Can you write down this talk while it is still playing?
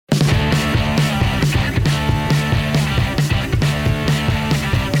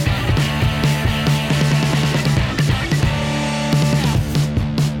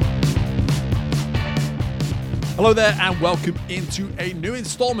Hello there and welcome into a new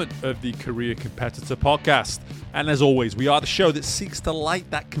installment of the Career Competitor Podcast. And as always, we are the show that seeks to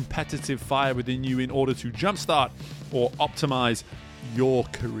light that competitive fire within you in order to jumpstart or optimize your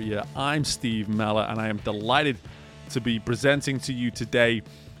career. I'm Steve Meller and I am delighted to be presenting to you today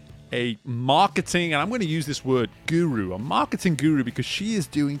a marketing, and I'm going to use this word, guru, a marketing guru, because she is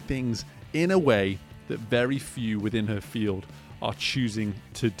doing things in a way that very few within her field are choosing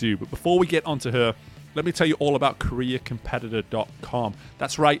to do. But before we get onto her, let me tell you all about careercompetitor.com.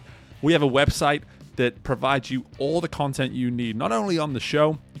 That's right, we have a website that provides you all the content you need, not only on the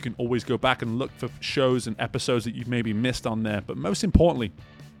show, you can always go back and look for shows and episodes that you've maybe missed on there, but most importantly,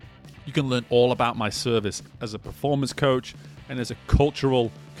 you can learn all about my service as a performance coach and as a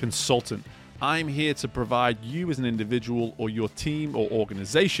cultural consultant. I'm here to provide you as an individual or your team or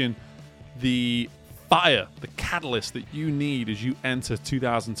organization the fire, the catalyst that you need as you enter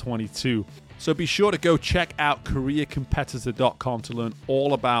 2022. So be sure to go check out careercompetitor.com to learn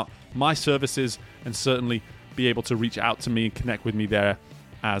all about my services and certainly be able to reach out to me and connect with me there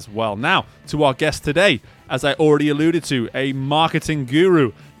as well. Now, to our guest today, as I already alluded to, a marketing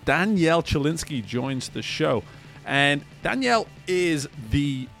guru, Danielle Chilinsky joins the show. And Danielle is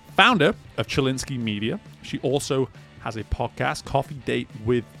the founder of Chilinsky Media. She also has a podcast, Coffee Date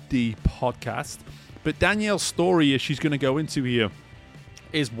with the Podcast. But Danielle's story, as she's going to go into here,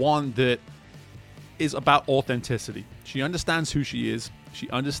 is one that is about authenticity. She understands who she is. She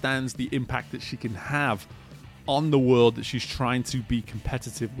understands the impact that she can have on the world that she's trying to be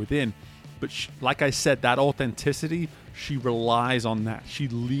competitive within. But like I said, that authenticity, she relies on that. She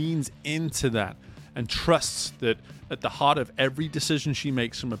leans into that and trusts that at the heart of every decision she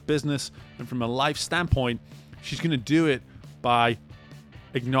makes from a business and from a life standpoint, she's going to do it by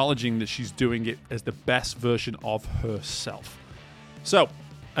acknowledging that she's doing it as the best version of herself. So,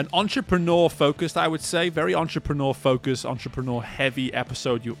 an entrepreneur-focused, I would say, very entrepreneur-focused, entrepreneur-heavy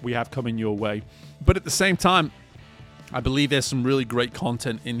episode we have coming your way. But at the same time, I believe there's some really great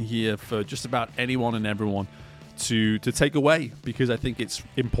content in here for just about anyone and everyone to take away, because I think it's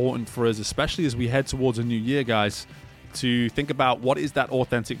important for us, especially as we head towards a new year, guys, to think about what is that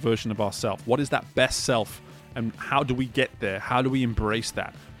authentic version of ourselves? What is that best self? And how do we get there? How do we embrace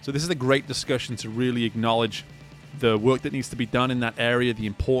that? So this is a great discussion to really acknowledge the work that needs to be done in that area, the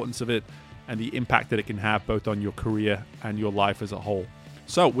importance of it, and the impact that it can have both on your career and your life as a whole.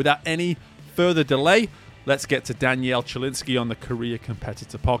 So without any further delay, let's get to Danielle Chilinsky on the Career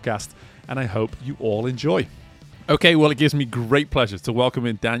Competitor Podcast, and I hope you all enjoy. Okay, well, it gives me great pleasure to welcome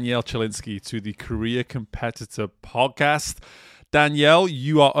in Danielle Chilinsky to the Career Competitor Podcast. Danielle,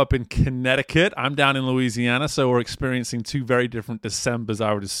 you are up in Connecticut. I'm down in Louisiana, so we're experiencing two very different Decembers,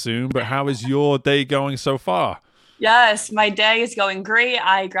 I would assume. But how is your day going so far? Yes, my day is going great.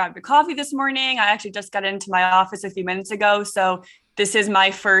 I grabbed a coffee this morning. I actually just got into my office a few minutes ago. So this is my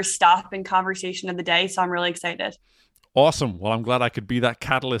first stop and conversation of the day. So I'm really excited. Awesome. Well, I'm glad I could be that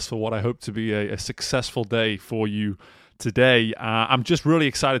catalyst for what I hope to be a successful day for you today. I'm just really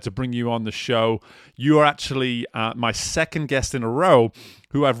excited to bring you on the show. You are actually my second guest in a row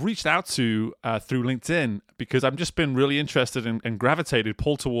who I've reached out to through LinkedIn because I've just been really interested and gravitated,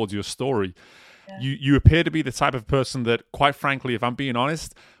 pulled towards your story. You appear to be the type of person that, quite frankly, if I'm being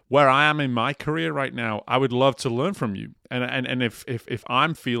honest, where I am in my career right now, I would love to learn from you. And if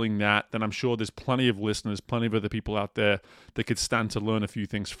I'm feeling that, then I'm sure there's plenty of listeners, plenty of other people out there that could stand to learn a few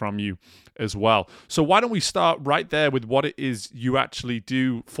things from you as well. So why don't we start right there with what it is you actually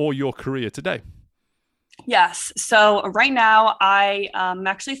do for your career today? Yes. So right now I am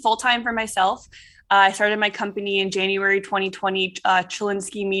actually full-time for myself. I started my company in January 2020,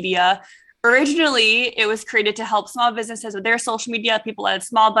 Chilinsky Media. Originally, it was created to help small businesses with their social media, people that had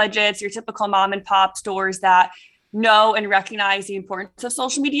small budgets, your typical mom and pop stores that know and recognize the importance of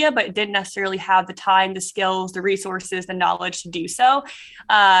social media, but didn't necessarily have the time, the skills, the resources, the knowledge to do so.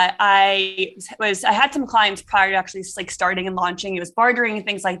 I had some clients prior to actually starting and launching. It was bartering and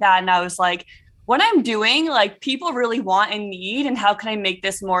things like that. And I was like, what I'm doing, people really want and need, and how can I make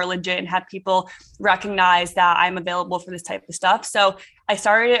this more legit and have people recognize that I'm available for this type of stuff? So I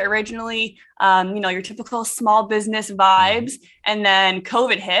started it originally, your typical small business vibes, and then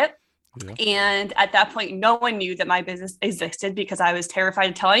COVID hit. Yeah. And at that point, no one knew that my business existed because I was terrified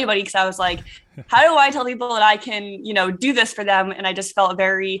to tell anybody, because I was like, how do I tell people that I can, do this for them? And I just felt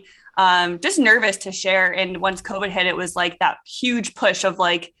very just nervous to share. And once COVID hit, it was like that huge push of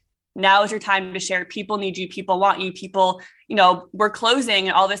now is your time to share. People need you. People want you. People, we're closing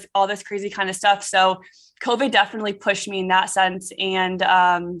and all this crazy kind of stuff. So COVID definitely pushed me in that sense. And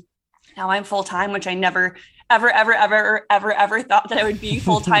now I'm full time, which I never ever thought that I would be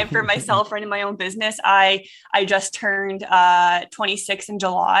full time for myself running my own business. I just turned 26 in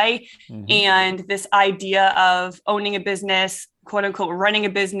July, and this idea of owning a business, quote unquote, running a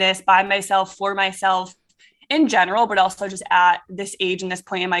business by myself, for myself in general, but also just at this age and this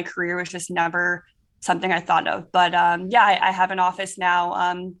point in my career was just never something I thought of. But I have an office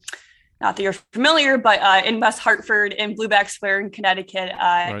now. Not that you're familiar, but in West Hartford in Blueback Square in Connecticut.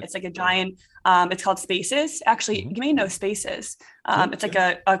 Right. It's like a giant, it's called Spaces. Actually, you may know Spaces. It's like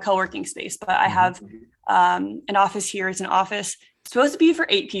a co-working space, but I have an office here. It's an office supposed to be for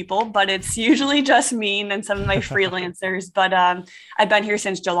 8 people, but it's usually just me and then some of my freelancers. But I've been here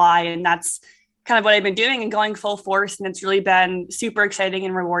since July, and that's kind of what I've been doing and going full force. And it's really been super exciting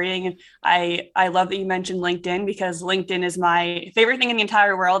and rewarding. And I love that you mentioned LinkedIn, because LinkedIn is my favorite thing in the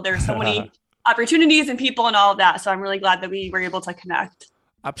entire world. There's so many opportunities and people and all of that. So I'm really glad that we were able to connect.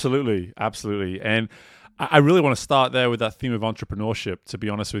 Absolutely. Absolutely. And I really want to start there with that theme of entrepreneurship, to be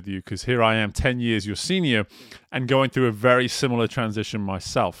honest with you, because here I am 10 years your senior and going through a very similar transition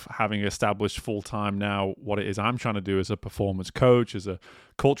myself, having established full-time now what it is I'm trying to do as a performance coach, as a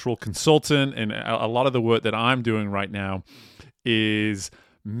cultural consultant. And a lot of the work that I'm doing right now is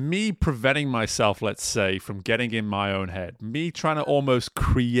me preventing myself, let's say, from getting in my own head, me trying to almost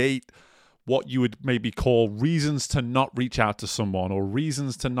create what you would maybe call reasons to not reach out to someone, or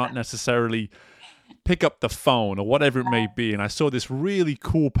reasons to not necessarily pick up the phone, or whatever it may be. And I saw this really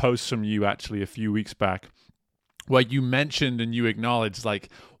cool post from you actually a few weeks back where you mentioned and you acknowledged, like,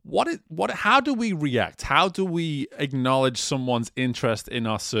 how do we react? How do we acknowledge someone's interest in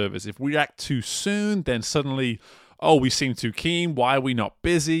our service? If we act too soon, then suddenly, oh, we seem too keen. Why are we not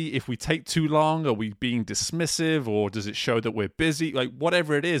busy? If we take too long, are we being dismissive, or does it show that we're busy? Like,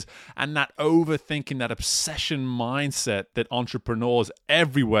 whatever it is. And that overthinking, that obsession mindset that entrepreneurs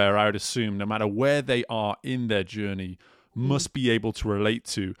everywhere, I would assume, no matter where they are in their journey, must be able to relate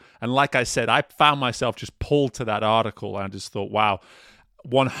to. And like I said, I found myself just pulled to that article, and I just thought, wow,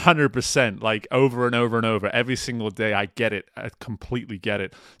 100%, like over and over and over every single day. I get it. I completely get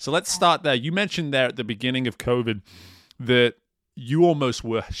it. So let's start there. You mentioned there at the beginning of COVID that you almost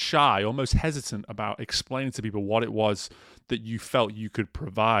were shy, almost hesitant about explaining to people what it was that you felt you could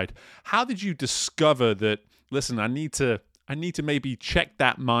provide. How did you discover that, listen, I need to maybe check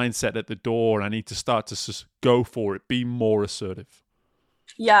that mindset at the door, and I need to start to just go for it, be more assertive?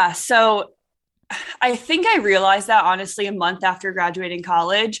 Yeah. So I think I realized that honestly a month after graduating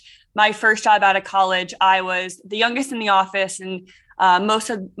college. My first job out of college, I was the youngest in the office, and most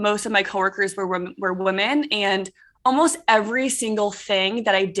of my coworkers were women, and almost every single thing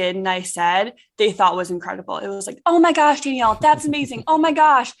that I did and I said, they thought was incredible. It was like, oh my gosh, Danielle, that's amazing. Oh my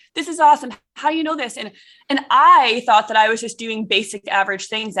gosh, this is awesome. How do you know this? And I thought that I was just doing basic average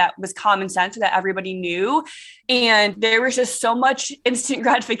things that was common sense, that everybody knew. And there was just so much instant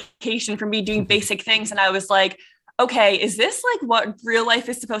gratification from me doing basic things. And I was like, okay, is this like what real life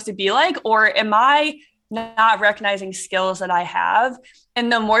is supposed to be like? Or am I not recognizing skills that I have?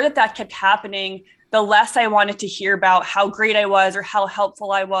 And the more that kept happening, the less I wanted to hear about how great I was or how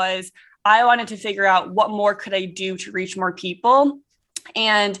helpful I was. I wanted to figure out what more could I do to reach more people.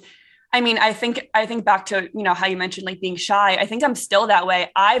 And I mean, I think back to, how you mentioned like being shy. I think I'm still that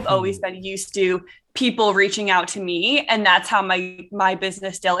way. I've always been used to people reaching out to me, and that's how my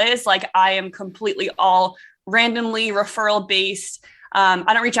business still is. Like, I am completely all randomly referral based. I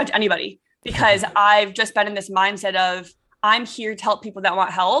don't reach out to anybody because I've just been in this mindset of, I'm here to help people that want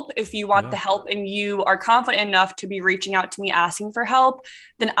help. If you want the help and you are confident enough to be reaching out to me asking for help,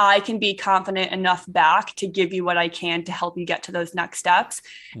 then I can be confident enough back to give you what I can to help you get to those next steps.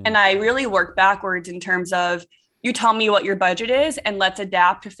 And I really work backwards in terms of, you tell me what your budget is and let's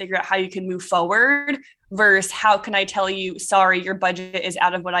adapt to figure out how you can move forward, versus how can I tell you, sorry, your budget is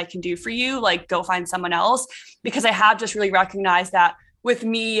out of what I can do for you. Like, go find someone else. Because I have just really recognized that with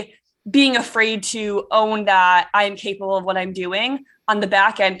me being afraid to own that I am capable of what I'm doing on the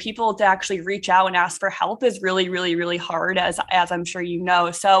back end, people to actually reach out and ask for help is really, really, really hard, as I'm sure you know.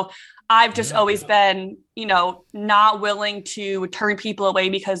 So I've just always been, not willing to turn people away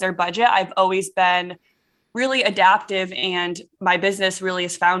because their budget. I've always been really adaptive, and my business really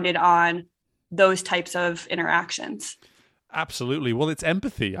is founded on those types of interactions. Absolutely. Well, it's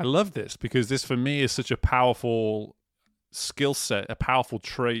empathy. I love this, because this for me is such a powerful skill set, a powerful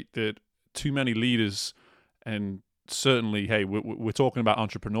trait that too many leaders and certainly, hey, we're talking about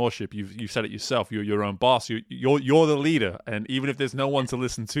entrepreneurship. You've said it yourself. You're your own boss. You're the leader, and even if there's no one to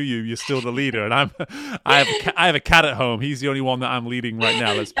listen to you, you're still the leader. And I have a cat at home. He's the only one that I'm leading right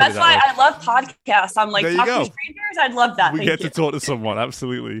now. That's why I love podcasts. I'm like, talking to strangers. I'd love that. We get to talk to someone.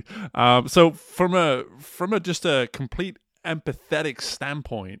 Absolutely. So from a just a complete empathetic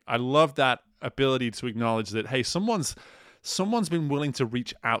standpoint, I love that ability to acknowledge that, hey, someone's been willing to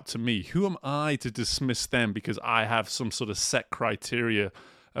reach out to me. Who am I to dismiss them because I have some sort of set criteria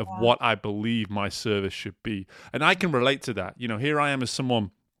of what I believe my service should be? And I can relate to that. Here I am as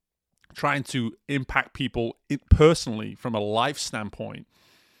someone trying to impact people personally from a life standpoint.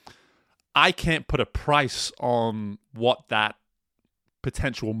 I can't put a price on what that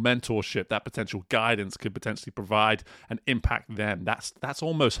potential mentorship, that potential guidance could potentially provide and impact them. That's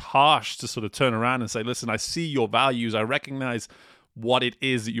almost harsh to sort of turn around and say, listen, I see your values. I recognize what it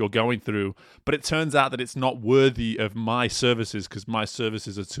is that you're going through, but it turns out that it's not worthy of my services because my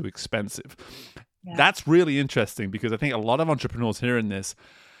services are too expensive. Yeah. That's really interesting because I think a lot of entrepreneurs hearing this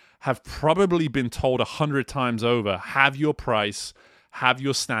have probably been told 100 times over, have your price, have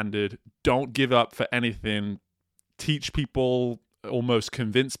your standard, don't give up for anything, teach people, almost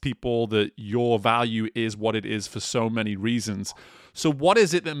convince people that your value is what it is for so many reasons. So what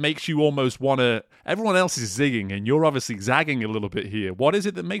is it that makes you almost want to, everyone else is zigging and you're obviously zagging a little bit here. What is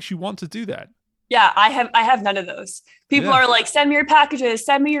it that makes you want to do that? Yeah, I have none of those. People are like, send me your packages,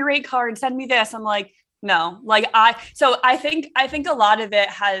 send me your rate card, send me this. I'm like, no, I think a lot of it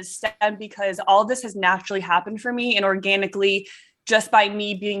has stemmed because all this has naturally happened for me and organically just by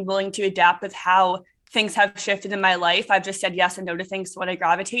me being willing to adapt with how things have shifted in my life. I've just said yes and no to things, what I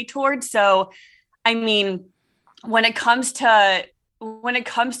gravitate towards. So, I mean, when it comes to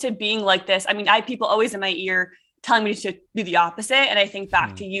being like this, I mean, I have people always in my ear telling me to do the opposite. And I think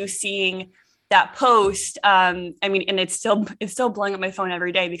back to you seeing that post. I mean, and it's still blowing up my phone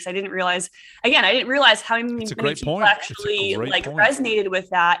every day because I didn't realize how many people actually resonated with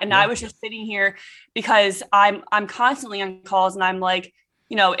that. And I was just sitting here because I'm constantly on calls and I'm like,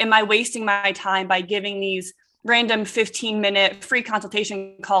 am I wasting my time by giving these random 15-minute free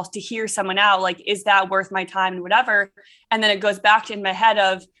consultation calls to hear someone out? Like, is that worth my time and whatever? And then it goes back to in my head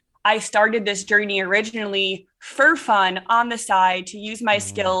of, I started this journey originally for fun on the side, to use my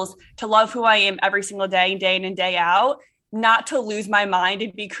skills, to love who I am every single day in and day out, not to lose my mind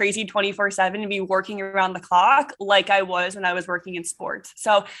and be crazy 24/7 and be working around the clock like I was when I was working in sports.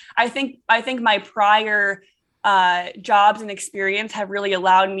 So I think my prior jobs and experience have really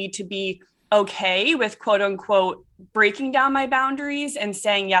allowed me to be okay with quote unquote breaking down my boundaries and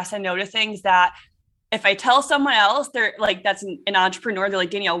saying yes and no to things that if I tell someone else, they're like, that's an entrepreneur, they're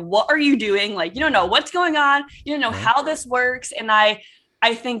like, Danielle, what are you doing? Like, you don't know what's going on. You don't know how this works. And I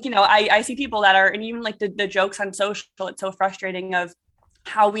think, I see people that are, and even like the jokes on social, it's so frustrating of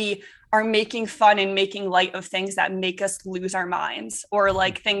how we are making fun and making light of things that make us lose our minds, or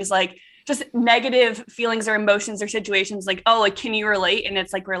like things like just negative feelings or emotions or situations like, oh, like, can you relate? And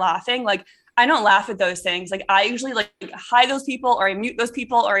it's like, we're laughing. Like, I don't laugh at those things. Like, I usually like hide those people, or I mute those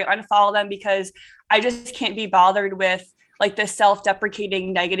people, or I unfollow them because I just can't be bothered with like the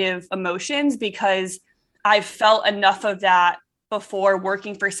self-deprecating negative emotions, because I've felt enough of that before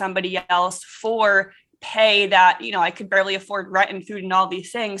working for somebody else for pay that, I could barely afford rent and food and all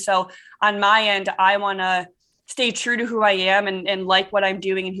these things. So on my end, I want to stay true to who I am and like what I'm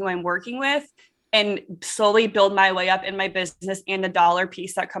doing and who I'm working with, and slowly build my way up in my business and the dollar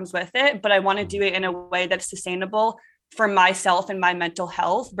piece that comes with it. But I want to do it in a way that's sustainable for myself and my mental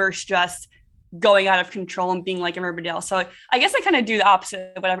health versus just going out of control and being like everybody else. So I guess I kind of do the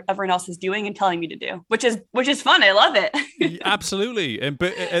opposite of what everyone else is doing and telling me to do, which is fun. I love it. Absolutely.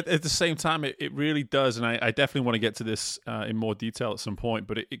 But at the same time, it really does. And I definitely want to get to this in more detail at some point,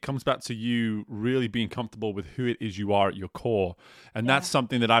 but it comes back to you really being comfortable with who it is you are at your core. And that's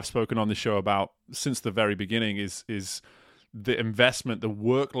something that I've spoken on the show about since the very beginning is the investment, the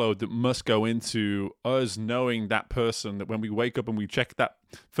workload that must go into us knowing that person, that when we wake up and we check that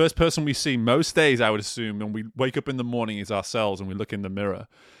first person we see most days, I would assume, when we wake up in the morning is ourselves and we look in the mirror.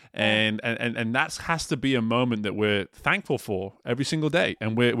 And that has to be a moment that we're thankful for every single day.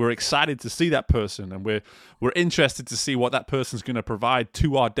 And we're excited to see that person, and we're interested to see what that person's going to provide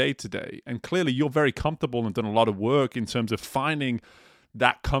to our day to day. And clearly you're very comfortable and done a lot of work in terms of finding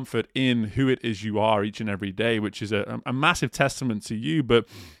that comfort in who it is you are each and every day, which is a massive testament to you. But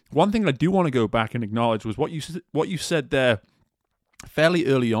one thing I do want to go back and acknowledge was what you said there fairly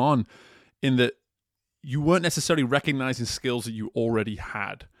early on, in that you weren't necessarily recognizing skills that you already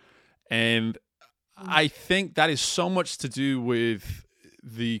had. And I think that is so much to do with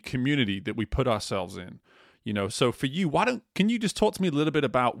the community that we put ourselves in. So for you, can you just talk to me a little bit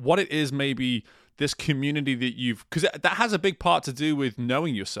about what it is, maybe this community that because that has a big part to do with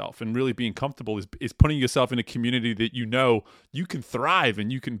knowing yourself and really being comfortable, is putting yourself in a community that you can thrive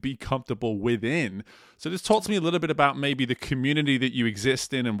and you can be comfortable within. So just talk to me a little bit about maybe the community that you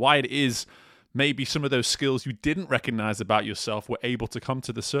exist in and why it is maybe some of those skills you didn't recognize about yourself were able to come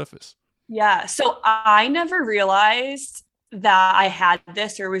to the surface. Yeah. So I never realized that I had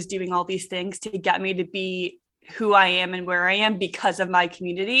this or was doing all these things to get me to be who I am and where I am because of my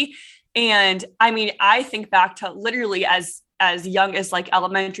community. And I mean, I think back to literally as young as like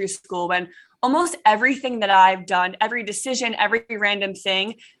elementary school, when almost everything that I've done, every decision, every random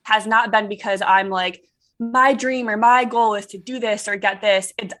thing has not been because I'm like, my dream or my goal is to do this or get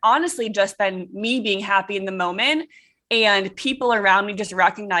this. It's honestly just been me being happy in the moment and people around me just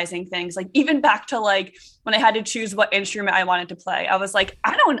recognizing things. Like even back to like when I had to choose what instrument I wanted to play, I was like,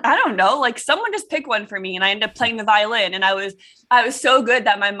 I don't know, like someone just pick one for me. And I ended up playing the violin. And I was so good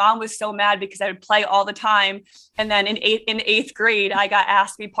that my mom was so mad because I would play all the time. And then in eighth grade, I got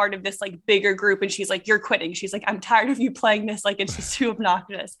asked to be part of this like bigger group. And she's like, you're quitting. She's like, I'm tired of you playing this. Like, it's just too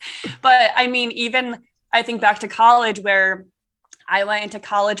obnoxious. But I mean, even I think back to college where I went into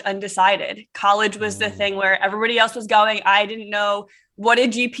college undecided. College was the thing where everybody else was going. I didn't know what a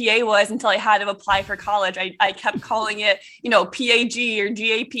GPA was until I had to apply for college. I kept calling it, PAG or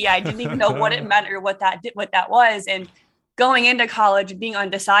GAP. I didn't even know what it meant or what that was. And going into college, being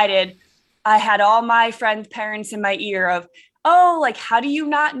undecided, I had all my friends' parents in my ear of, oh, like, how do you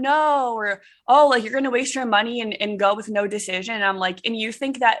not know? Or, oh, like, you're going to waste your money and go with no decision. And I'm like, and you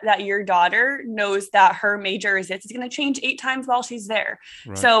think that your daughter knows that her major is it's going to change 8 times while she's there.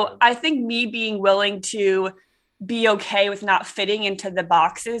 Right. So I think me being willing to be okay with not fitting into the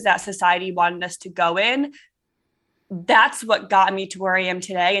boxes that society wanted us to go in, that's what got me to where I am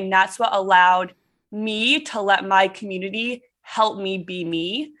today. And that's what allowed me to let my community help me be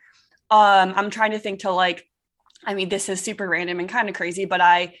me. I'm trying to think to like, I mean, this is super random and kind of crazy, but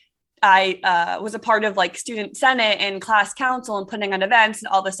I was a part of like student senate and class council and putting on events and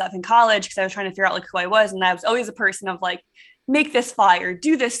all this stuff in college because I was trying to figure out like who I was. And I was always a person of like, make this flyer,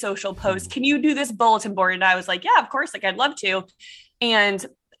 do this social post. Can you do this bulletin board? And I was like, yeah, of course. Like I'd love to. And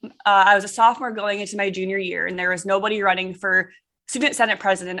I was a sophomore going into my junior year and there was nobody running for student senate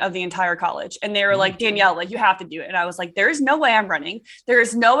president of the entire college. And they were like, Danielle, like you have to do it. And I was like, there is no way I'm running. There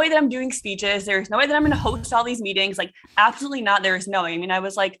is no way that I'm doing speeches. There's no way that I'm going to host all these meetings. Like absolutely not. There is no way. I mean, I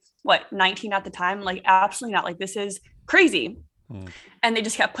was like, 19 at the time? Like absolutely not. Like this is crazy. And they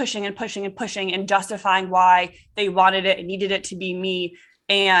just kept pushing and pushing and pushing and justifying why they wanted it and needed it to be me.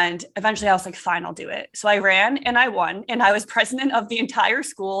 And eventually I was like, fine, I'll do it. So I ran and I won. And I was president of the entire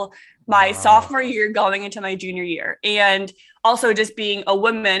school my sophomore year going into my junior year. And also just being a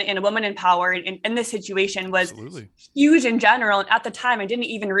woman and a woman in power in this situation was huge in general. And at the time, I didn't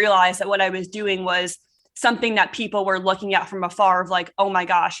even realize that what I was doing was something that people were looking at from afar of like, oh my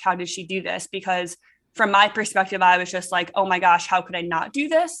gosh, how did she do this? Because from my perspective, I was just like, oh my gosh, how could I not do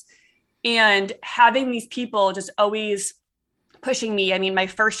this? And having these people just always pushing me. I mean, my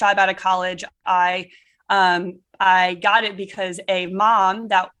first job out of college, I got it because a mom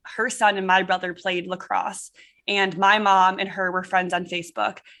that her son and my brother played lacrosse, and my mom and her were friends on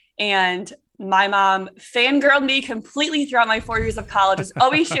Facebook. And my mom fangirled me completely throughout my 4 years of college, was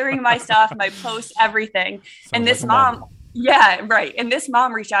always sharing my stuff, my posts, everything. Sounds and this like mom, yeah, right. And this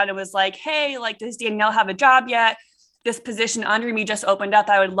mom reached out and was like, hey, like, does Danielle have a job yet? This position under me just opened up.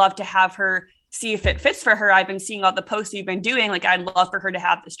 I would love to have her see if it fits for her. I've been seeing all the posts you've been doing. Like, I'd love for her to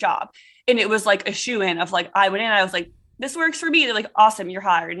have this job. And it was like a shoe-in of like, I went in, I was like, this works for me. They're like, awesome, you're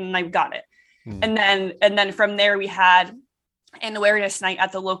hired. And I got it. And then from there we had an awareness night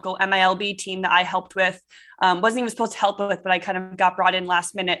at the local MILB team that I helped with. Wasn't even supposed to help with, but I kind of got brought in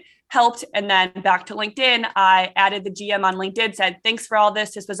last minute, helped. And then back to LinkedIn, I added the GM on LinkedIn, said, thanks for all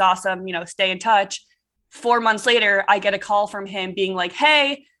this. This was awesome. Stay in touch. 4 months later, I get a call from him being like,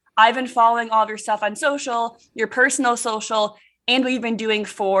 hey, I've been following all of your stuff on social, your personal social, and what you've been doing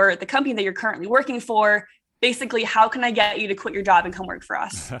for the company that you're currently working for. Basically, how can I get you to quit your job and come work for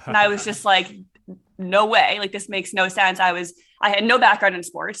us? And I was just like, no way. Like, this makes no sense. I had no background in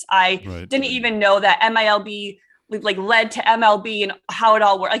sports. I didn't even know that MILB like led to MLB and how it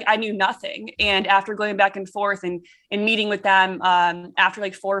all worked. Like, I knew nothing. And after going back and forth and meeting with them, after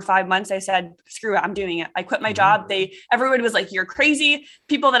like 4 or 5 months, I said, screw it, I'm doing it. I quit my job. Everyone was like, you're crazy.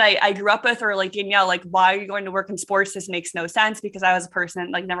 People that I grew up with were like, Danielle, like, why are you going to work in sports? This makes no sense, because I was a person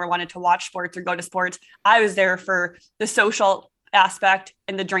that like never wanted to watch sports or go to sports. I was there for the social aspect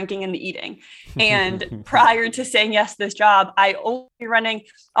and the drinking and the eating. And prior to saying yes to this job, I only running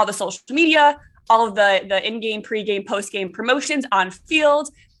all the social media. all of the in-game, pre-game, post-game promotions on field.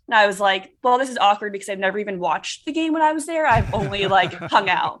 And I was like, well, this is awkward because I've never even watched the game when I was there. I've only like hung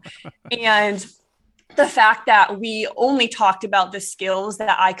out. And the fact that we only talked about the skills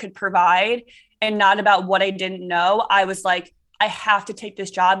that I could provide and not about what I didn't know, I was like, I have to take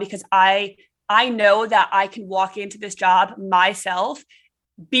this job because I know that I can walk into this job myself,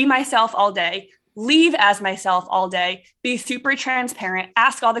 be myself all day, leave as myself all day, be super transparent,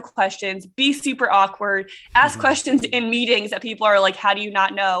 ask all the questions, be super awkward, ask questions in meetings that people are like, how do you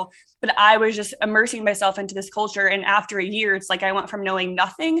not know? But I was just immersing myself into this culture. And after a year, it's like I went from knowing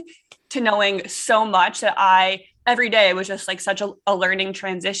nothing to knowing so much that every day it was just like such a learning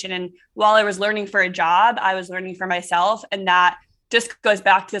transition. And while I was learning for a job, I was learning for myself. And that just goes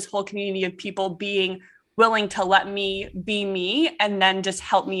back to this whole community of people being willing to let me be me and then just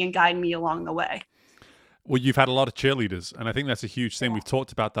help me and guide me along the way. Well, you've had a lot of cheerleaders, and I think that's a huge thing. We've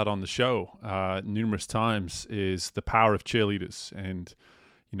talked about that on the show numerous times, is the power of cheerleaders. And,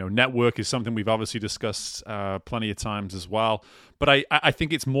 you know, network is something we've obviously discussed plenty of times as well. But I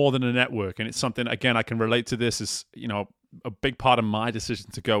think it's more than a network, and it's something, again, I can relate to this as, you know, a big part of my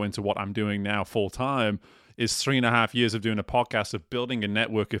decision to go into what I'm doing now full time is 3.5 years of doing a podcast, of building a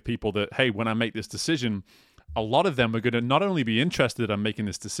network of people that, hey, when I make this decision, a lot of them are going to not only be interested in making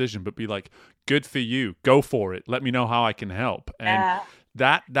this decision, but be like, good for you, go for it, let me know how I can help. And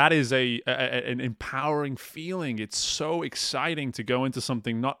that is an empowering feeling. It's so exciting to go into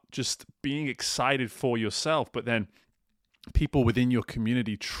something, not just being excited for yourself, but then people within your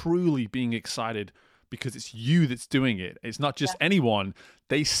community truly being excited because it's you that's doing it. It's not just anyone.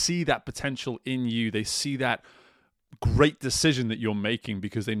 They see that potential in you. They see that great decision that you're making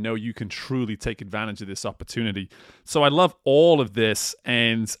because they know you can truly take advantage of this opportunity. So I love all of this,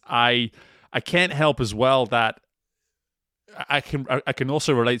 and I can't help as well that I can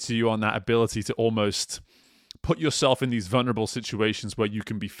also relate to you on that ability to almost put yourself in these vulnerable situations where you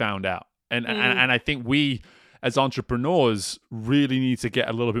can be found out. And I think we as entrepreneurs really need to get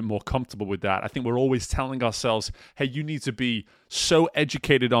a little bit more comfortable with that. I think we're always telling ourselves, hey, you need to be so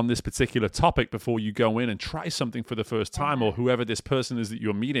educated on this particular topic before you go in and try something for the first time, or whoever this person is that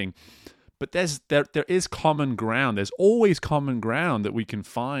you're meeting. But there is common ground. There's always common ground that we can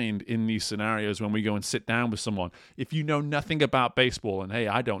find in these scenarios when we go and sit down with someone. If you know nothing about baseball, and hey,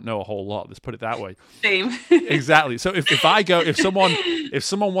 I don't know a whole lot, let's put it that way. Same. Exactly. So if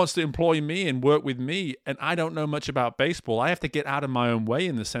someone wants to employ me and work with me, and I don't know much about baseball, I have to get out of my own way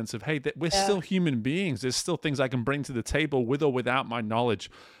in the sense of, hey, we're still human beings. There's still things I can bring to the table with or without my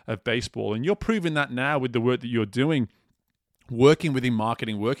knowledge of baseball. And you're proving that now with the work that you're doing, working within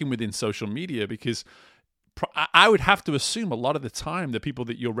marketing, working within social media, because I would have to assume a lot of the time the people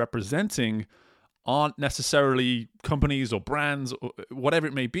that you're representing aren't necessarily companies or brands or whatever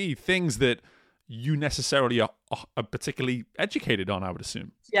it may be, things that you necessarily are particularly educated on, I would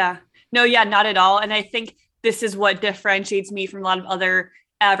assume. Yeah. No, not at all. And I think this is what differentiates me from a lot of other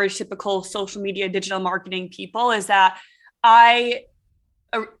average, typical social media, digital marketing people, is that I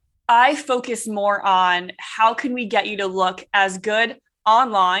focus more on how can we get you to look as good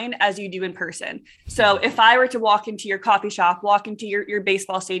online as you do in person. So if I were to walk into your coffee shop, walk into your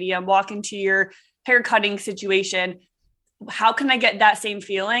baseball stadium, walk into your hair cutting situation, how can I get that same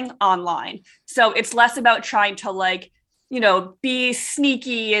feeling online? So it's less about trying to be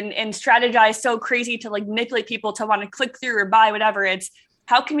sneaky and strategize so crazy to manipulate people to want to click through or buy whatever. It's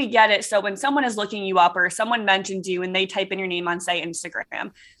how can we get it so when someone is looking you up or someone mentions you and they type in your name on, say,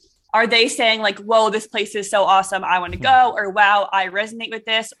 Instagram, are they saying whoa, this place is so awesome, I want to go, or wow, I resonate with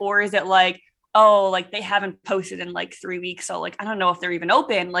this? Or is it they haven't posted in 3 weeks, so I don't know if they're even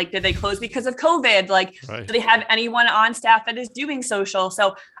open. Did they close because of COVID? Right. Do they have anyone on staff that is doing social?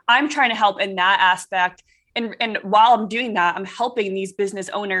 So I'm trying to help in that aspect. And while I'm doing that, I'm helping these business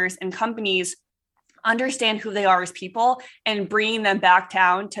owners and companies understand who they are as people and bringing them back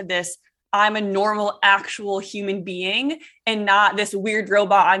down to this, I'm a normal, actual human being and not this weird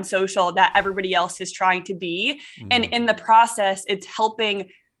robot on social that everybody else is trying to be. Mm-hmm. And in the process, it's helping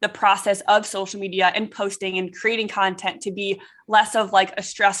the process of social media and posting and creating content to be less of a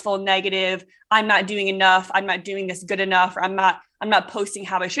stressful, negative, I'm not doing enough, I'm not doing this good enough, or I'm not posting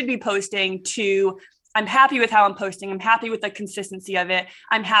how I should be posting, to I'm happy with how I'm posting. I'm happy with the consistency of it.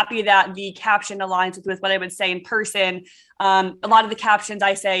 I'm happy that the caption aligns with what I would say in person. A lot of the captions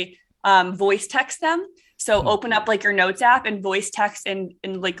I say, voice text them. So open up your notes app and voice text and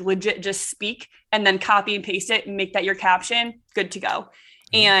legit just speak, and then copy and paste it and make that your caption. Good to go.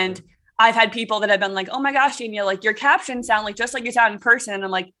 And I've had people that have been oh my gosh, Danielle, your captions sound just like you sound in person. And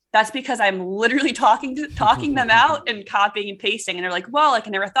I'm that's because I'm literally talking them out and copying and pasting. And they're well, I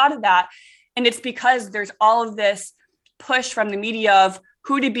never thought of that. And it's because there's all of this push from the media of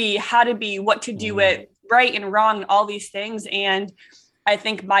who to be, how to be, what to do it, right and wrong, all these things. And I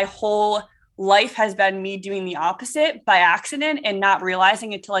think my whole life has been me doing the opposite by accident and not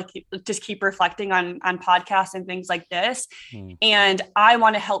realizing it till I just keep reflecting on podcasts and things like this. And I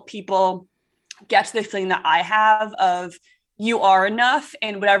want to help people get to the feeling that I have of you are enough,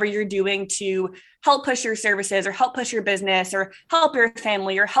 and whatever you're doing to help push your services or help push your business or help your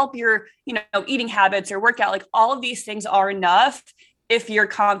family or help your, eating habits or workout, like all of these things are enough if you're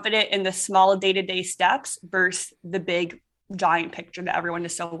confident in the small day-to-day steps versus the big giant picture that everyone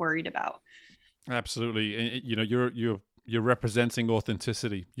is so worried about. Absolutely. You're representing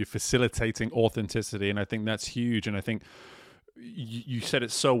authenticity. You're facilitating authenticity. And I think that's huge. And I think you said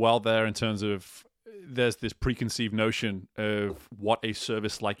it so well there in terms of there's this preconceived notion of what a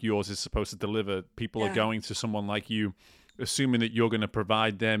service like yours is supposed to deliver. People are going to someone like you, assuming that you're going to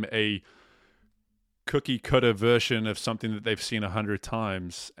provide them a cookie cutter version of something that they've seen 100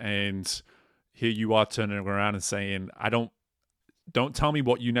 times. And here you are turning around and saying, don't tell me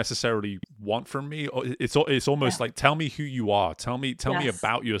what you necessarily want from me. It's almost like, tell me who you are. Tell me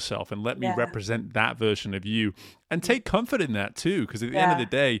about yourself and let me represent that version of you, and take comfort in that too. Because at the end of the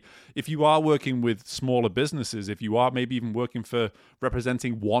day, if you are working with smaller businesses, if you are maybe even working for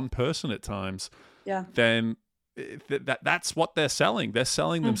representing one person at times, then that's what they're selling. They're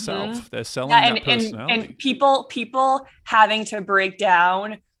selling themselves. They're selling that personality. And people having to break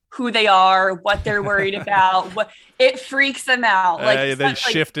down who they are, what they're worried about, what it freaks them out. Like they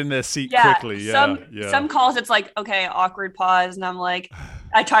shift in their seat quickly. Some calls, it's like, okay, awkward pause. And I'm like,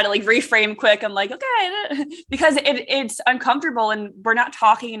 I try to reframe quick. I'm like, okay, because it's uncomfortable and we're not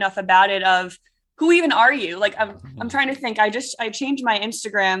talking enough about it of who even are you? Like, I'm trying to think. I changed my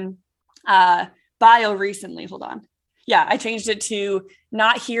Instagram bio recently. Hold on. Yeah. I changed it to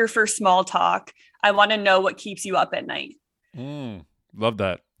not here for small talk. I want to know what keeps you up at night. Love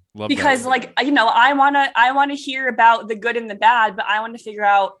that. Because I want to hear about the good and the bad, but I want to figure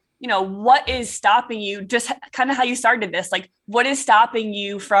out, what is stopping you, just kind of how you started this, like what is stopping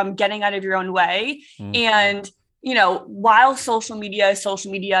you from getting out of your own way. And, while social media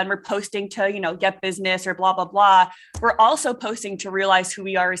and we're posting to, get business or blah, blah, blah, we're also posting to realize who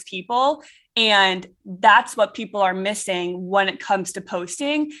we are as people. And that's what people are missing when it comes to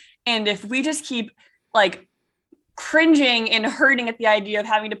posting. And if we just keep cringing and hurting at the idea of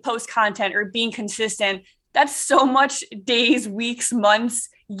having to post content or being consistent, that's so much days, weeks, months,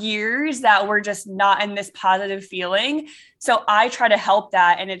 years that we're just not in this positive feeling. So I try to help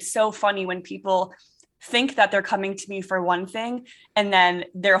that. And it's so funny when people think that they're coming to me for one thing and then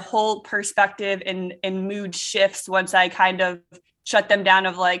their whole perspective and mood shifts once I kind of shut them down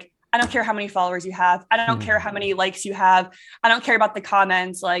of I don't care how many followers you have. I don't care how many likes you have. I don't care about the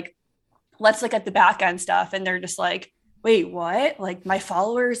comments. Let's look at the back end stuff. And they're just like, wait, what? My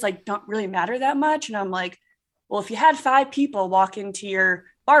followers don't really matter that much. And I'm like, well, if you had 5 people walk into your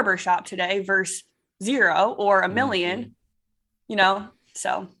barber shop today versus 0 or 1 million,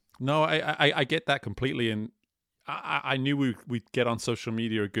 so. No, I get that completely. And I knew we'd get on social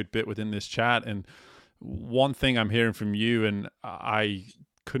media a good bit within this chat. And one thing I'm hearing from you, and I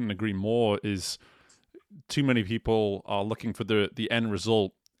couldn't agree more, is too many people are looking for the end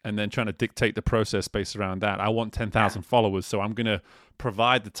result and then trying to dictate the process based around that. I want 10,000 followers, so I'm going to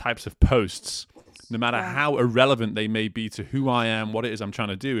provide the types of posts, no matter how irrelevant they may be to who I am, what it is I'm trying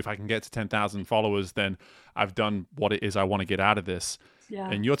to do. If I can get to 10,000 followers, then I've done what it is I want to get out of this.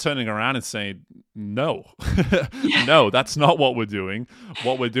 Yeah. And you're turning around and saying, no, no, that's not what we're doing.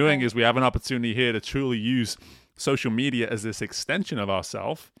 What we're doing is we have an opportunity here to truly use social media as this extension of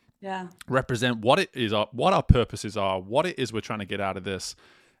ourselves, represent what it is, what our purposes are, what it is we're trying to get out of this,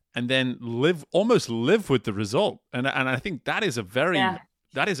 and then almost live with the result. And I think that is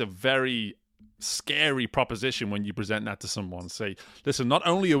a very scary proposition when you present that to someone. Say, listen, not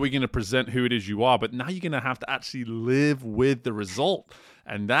only are we going to present who it is you are, but now you're going to have to actually live with the result.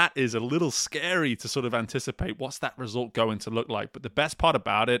 And that is a little scary to sort of anticipate what's that result going to look like. But the best part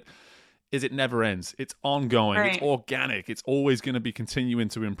about it is it never ends. It's ongoing. Right. It's organic. It's always going to be continuing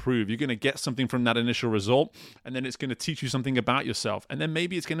to improve. You're going to get something from that initial result, and then it's going to teach you something about yourself. And then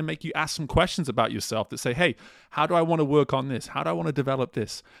maybe it's going to make you ask some questions about yourself that say, hey, how do I want to work on this? How do I want to develop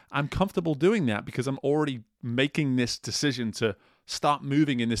this? I'm comfortable doing that because I'm already making this decision to start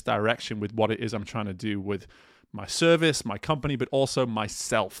moving in this direction with what it is I'm trying to do with my service, my company, but also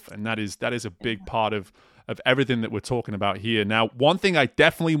myself. And that is a big part of everything that we're talking about here. Now, one thing I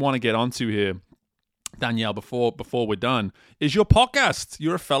definitely want to get onto here Danielle, before we're done, is your podcast.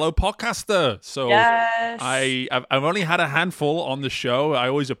 You're a fellow podcaster. So Yes. I've only had a handful on the show. I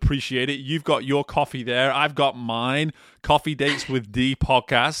always appreciate it. You've got your coffee there. I've got mine. Coffee Dates with D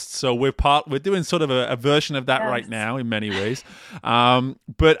podcast. So we're doing sort of a version of that right now in many ways.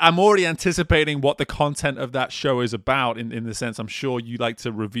 But I'm already anticipating what the content of that show is about in the sense I'm sure you like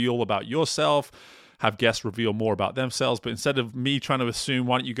to reveal about yourself, have guests reveal more about themselves. But instead of me trying to assume,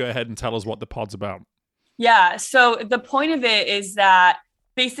 why don't you go ahead and tell us what the pod's about? Yeah. So the point of it is that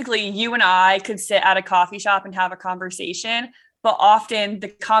basically you and I could sit at a coffee shop and have a conversation, but often the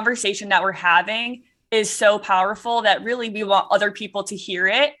conversation that we're having is so powerful that really we want other people to hear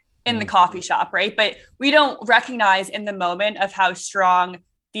it in the coffee shop, right? But we don't recognize in the moment of how strong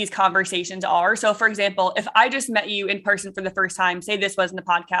these conversations are. So for example, if I just met you in person for the first time, say this wasn't a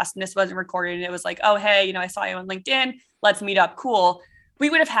podcast and this wasn't recorded, and it was like, oh, hey, I saw you on LinkedIn, let's meet up. Cool. We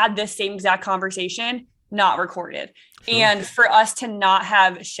would have had this same exact conversation, not recorded. Sure. And for us to not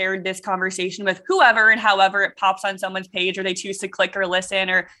have shared this conversation with whoever and however it pops on someone's page, or they choose to click or listen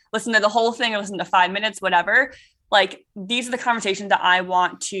to the whole thing or listen to 5 minutes, whatever, like these are the conversations that I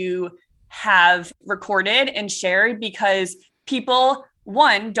want to have recorded and shared, because people,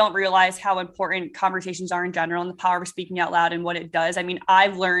 one, don't realize how important conversations are in general and the power of speaking out loud and what it does. I mean,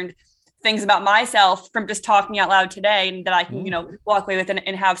 I've learned things about myself from just talking out loud today, and that I can, walk away with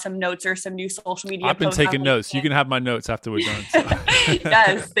and have some notes or some new social media. I've been taking notes. You can have my notes after we're done. So.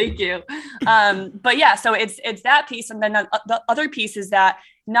 Yes, thank you. But yeah, so it's that piece. And then the other piece is that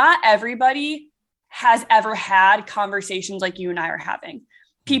not everybody has ever had conversations like you and I are having.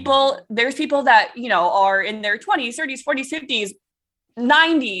 There's people that, are in their 20s, 30s, 40s, 50s,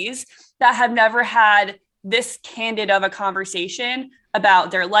 90s that have never had this candid of a conversation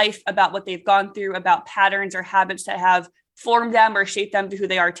about their life, about what they've gone through, about patterns or habits that have formed them or shaped them to who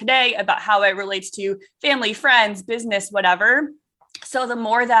they are today, about how it relates to family, friends, business, whatever. So the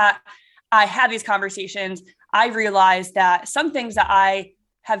more that I have these conversations, I realize that some things that I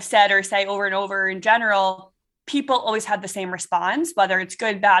have said or say over and over in general, people always have the same response, whether it's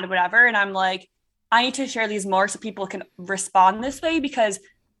good, bad, whatever. And I'm like, I need to share these more so people can respond this way, because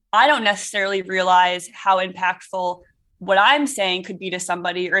I don't necessarily realize how impactful what I'm saying could be to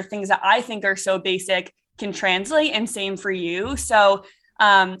somebody, or things that I think are so basic can translate, and same for you. So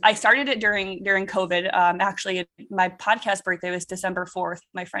I started it during COVID. Actually, my podcast birthday was December 4th.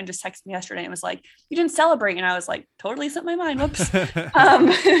 My friend just texted me yesterday and was like, you didn't celebrate. And I was like, totally slipped my mind. Whoops.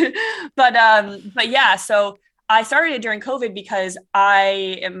 But yeah, so I started it during COVID because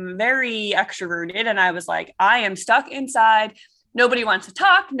I am very extroverted, and I was like, I am stuck inside. Nobody wants to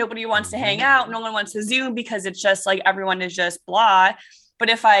talk. Nobody wants to hang out. No one wants to Zoom, because it's just like everyone is just blah. But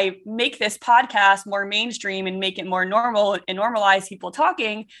if I make this podcast more mainstream and make it more normal and normalize people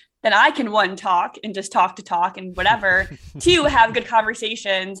talking, then I can, one, talk and just talk to talk and whatever, two, have good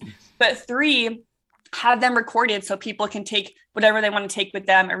conversations, but three, have them recorded so people can take whatever they want to take with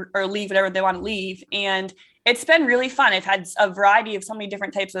them, or leave whatever they want to leave. And it's been really fun. I've had a variety of so many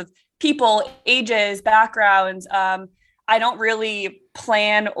different types of people, ages, backgrounds. I don't really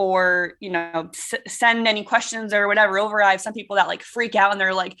plan or, send any questions or whatever over. I have some people that like freak out and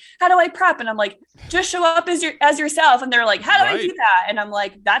they're like, how do I prep? And I'm like, just show up as yourself. And they're like, how do I do that? And I'm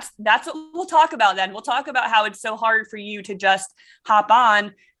like, that's what we'll talk about then. We'll talk about how it's so hard for you to just hop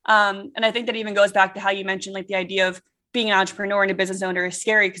on. And I think that even goes back to how you mentioned, like, the idea of being an entrepreneur and a business owner is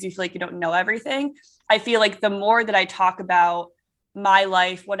scary because you feel like you don't know everything. I feel like the more that I talk about my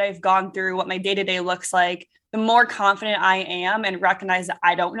life, what I've gone through, what my day-to-day looks like, the more confident I am and recognize that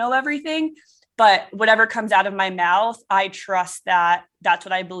I don't know everything, but whatever comes out of my mouth, I trust that that's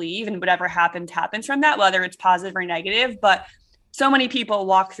what I believe, and whatever happens from that, whether it's positive or negative. But so many people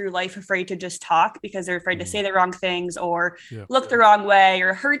walk through life afraid to just talk because they're afraid to say the wrong things, or look the wrong way,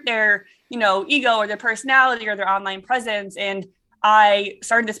 or hurt their, ego or their personality or their online presence. And I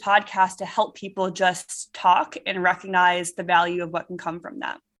started this podcast to help people just talk and recognize the value of what can come from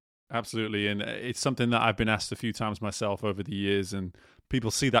that. Absolutely. And it's something that I've been asked a few times myself over the years, and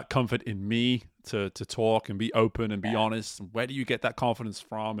people see that comfort in me to talk and be open and be honest. Where do you get that confidence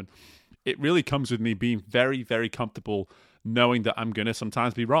from? And it really comes with me being very, very comfortable knowing that I'm going to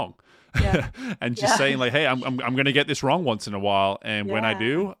sometimes be wrong. And just saying like, hey, I'm going to get this wrong once in a while. And when I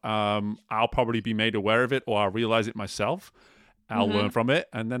do, I'll probably be made aware of it, or I'll realize it myself. I'll learn from it,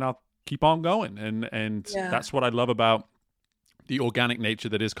 and then I'll keep on going. And that's what I love about the organic nature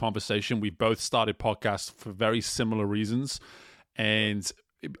that is conversation. We both started podcasts for very similar reasons. And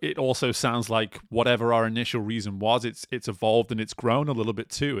it also sounds like whatever our initial reason was, it's evolved and it's grown a little bit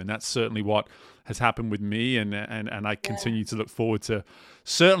too, and that's certainly what has happened with me, and I continue to look forward to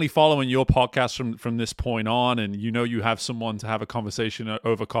certainly following your podcast from this point on. And you have someone to have a conversation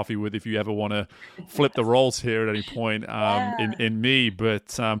over coffee with if you ever want to flip the roles here at any point in me.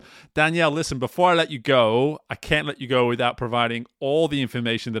 But Danielle, listen, before I let you go, I can't let you go without providing all the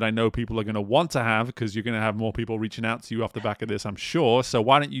information that I know people are going to want to have, because you're going to have more people reaching out to you off the back of this, I'm sure. So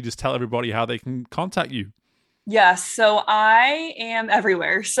why don't you just tell everybody how they can contact you? Yes. So I am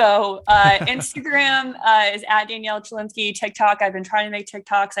everywhere. So Instagram is at Danielle Chylinski. TikTok, I've been trying to make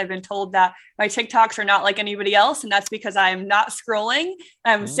TikToks. I've been told that my TikToks are not like anybody else. And that's because I am not scrolling.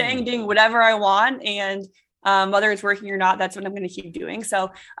 I'm saying and doing whatever I want. And whether it's working or not, that's what I'm going to keep doing. So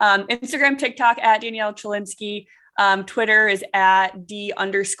Instagram, TikTok at Danielle Chylinski. Twitter is at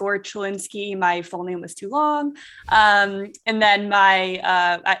D_Chylinski. My full name was too long. And then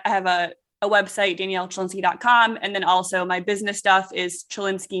I have a website, DanielleChylinski.com. And then also my business stuff is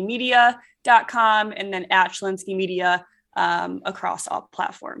ChylinskiMedia.com, and then at Chylinski Media across all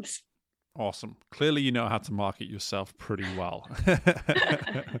platforms. Awesome. Clearly, you know how to market yourself pretty well.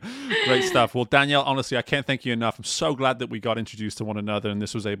 Great stuff. Well, Danielle, honestly, I can't thank you enough. I'm so glad that we got introduced to one another and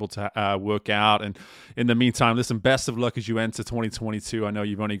this was able to work out. And in the meantime, listen, best of luck as you enter 2022. I know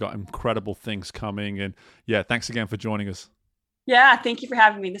you've only got incredible things coming. And yeah, thanks again for joining us. Yeah, thank you for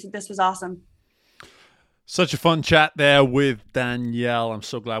having me. This was awesome. Such a fun chat there with Danielle. I'm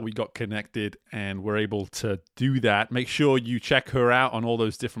so glad we got connected and we're able to do that. Make sure you check her out on all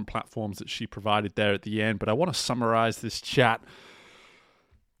those different platforms that she provided there at the end. But I want to summarize this chat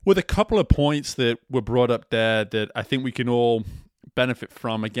with a couple of points that were brought up there that I think we can all benefit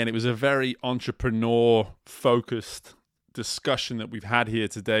from. Again, it was a very entrepreneur-focused discussion that we've had here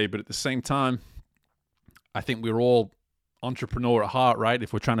today. But at the same time, I think we're all entrepreneur at heart, right?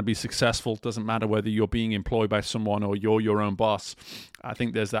 If we're trying to be successful, it doesn't matter whether you're being employed by someone or you're your own boss. I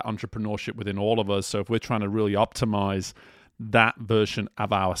think there's that entrepreneurship within all of us. So if we're trying to really optimize that version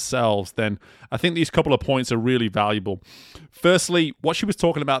of ourselves, then I think these couple of points are really valuable. Firstly, what she was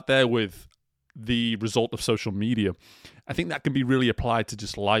talking about there with the result of social media, I think that can be really applied to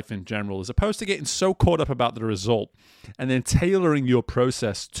just life in general, as opposed to getting so caught up about the result and then tailoring your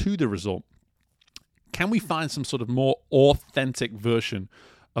process to the result. Can we find some sort of more authentic version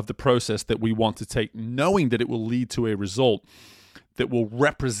of the process that we want to take, knowing that it will lead to a result that will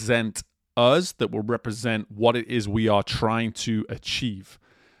represent us, that will represent what it is we are trying to achieve?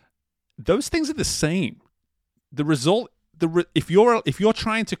 Those things are the same. The result, if you're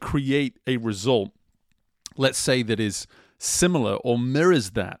trying to create a result, let's say that is similar or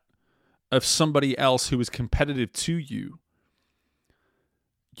mirrors that of somebody else who is competitive to you,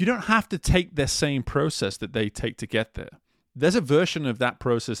 you don't have to take their same process that they take to get there. There's a version of that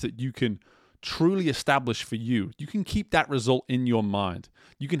process that you can truly establish for you. You can keep that result in your mind.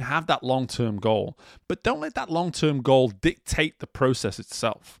 You can have that long-term goal, but don't let that long-term goal dictate the process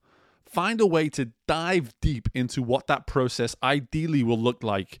itself. Find a way to dive deep into what that process ideally will look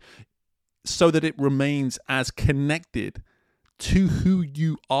like so that it remains as connected to who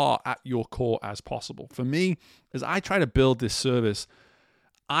you are at your core as possible. For me, as I try to build this service,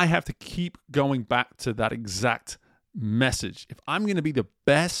 I have to keep going back to that exact message. If I'm going to be the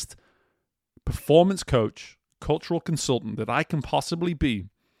best performance coach, cultural consultant that I can possibly be,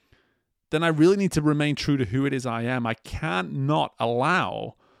 then I really need to remain true to who it is I am. I can't not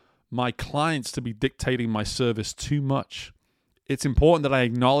allow my clients to be dictating my service too much. It's important that I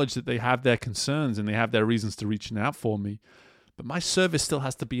acknowledge that they have their concerns and they have their reasons to reaching out for me, but my service still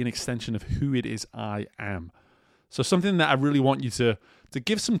has to be an extension of who it is I am. So something that I really want you to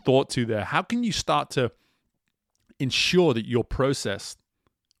give some thought to there. How can you start to ensure that your process,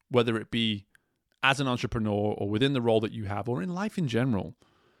 whether it be as an entrepreneur or within the role that you have or in life in general,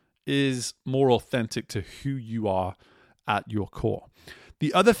 is more authentic to who you are at your core?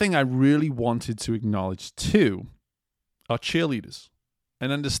 The other thing I really wanted to acknowledge too are cheerleaders,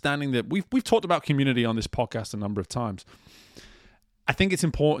 and understanding that we've talked about community on this podcast a number of times. I think it's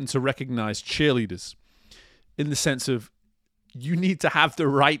important to recognize cheerleaders in the sense of you need to have the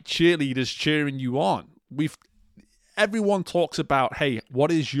right cheerleaders cheering you on. Everyone talks about, hey,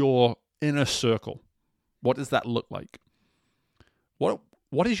 what is your inner circle? What does that look like?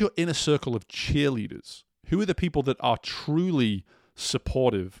 What is your inner circle of cheerleaders? Who are the people that are truly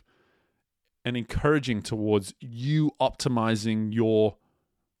supportive and encouraging towards you optimizing your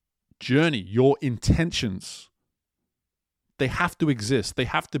journey, your intentions? They have to exist. They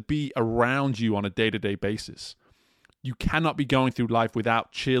have to be around you on a day-to-day basis. You cannot be going through life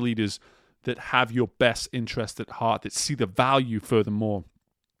without cheerleaders that have your best interest at heart, that see the value furthermore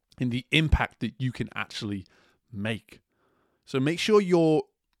in the impact that you can actually make. So make sure you're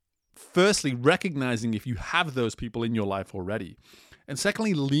firstly recognizing if you have those people in your life already. And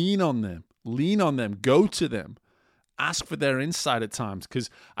secondly, lean on them, go to them, ask for their insight at times, because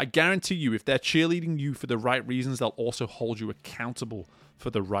I guarantee you, if they're cheerleading you for the right reasons, they'll also hold you accountable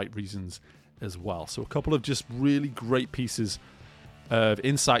for the right reasons as well. So a couple of just really great pieces of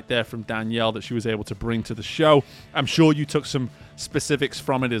insight there from Danielle that she was able to bring to the show. I'm sure you took some specifics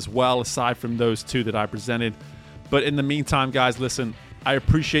from it as well, aside from those two that I presented. But in the meantime, guys, listen, I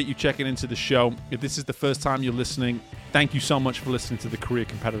appreciate you checking into the show. If this is the first time you're listening, thank you so much for listening to the Career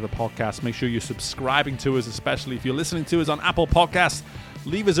Competitor Podcast. Make sure you're subscribing to us, especially if you're listening to us on Apple Podcasts.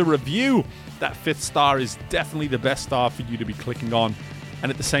 Leave us a review. That 5th star is definitely the best star for you to be clicking on. And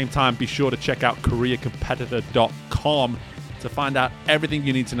at the same time, be sure to check out careercompetitor.com to find out everything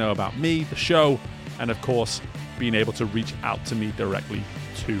you need to know about me, the show, and of course, being able to reach out to me directly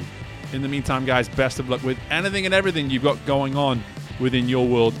too. In the meantime, guys, best of luck with anything and everything you've got going on within your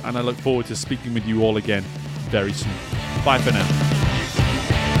world, and I look forward to speaking with you all again very soon. Bye for now.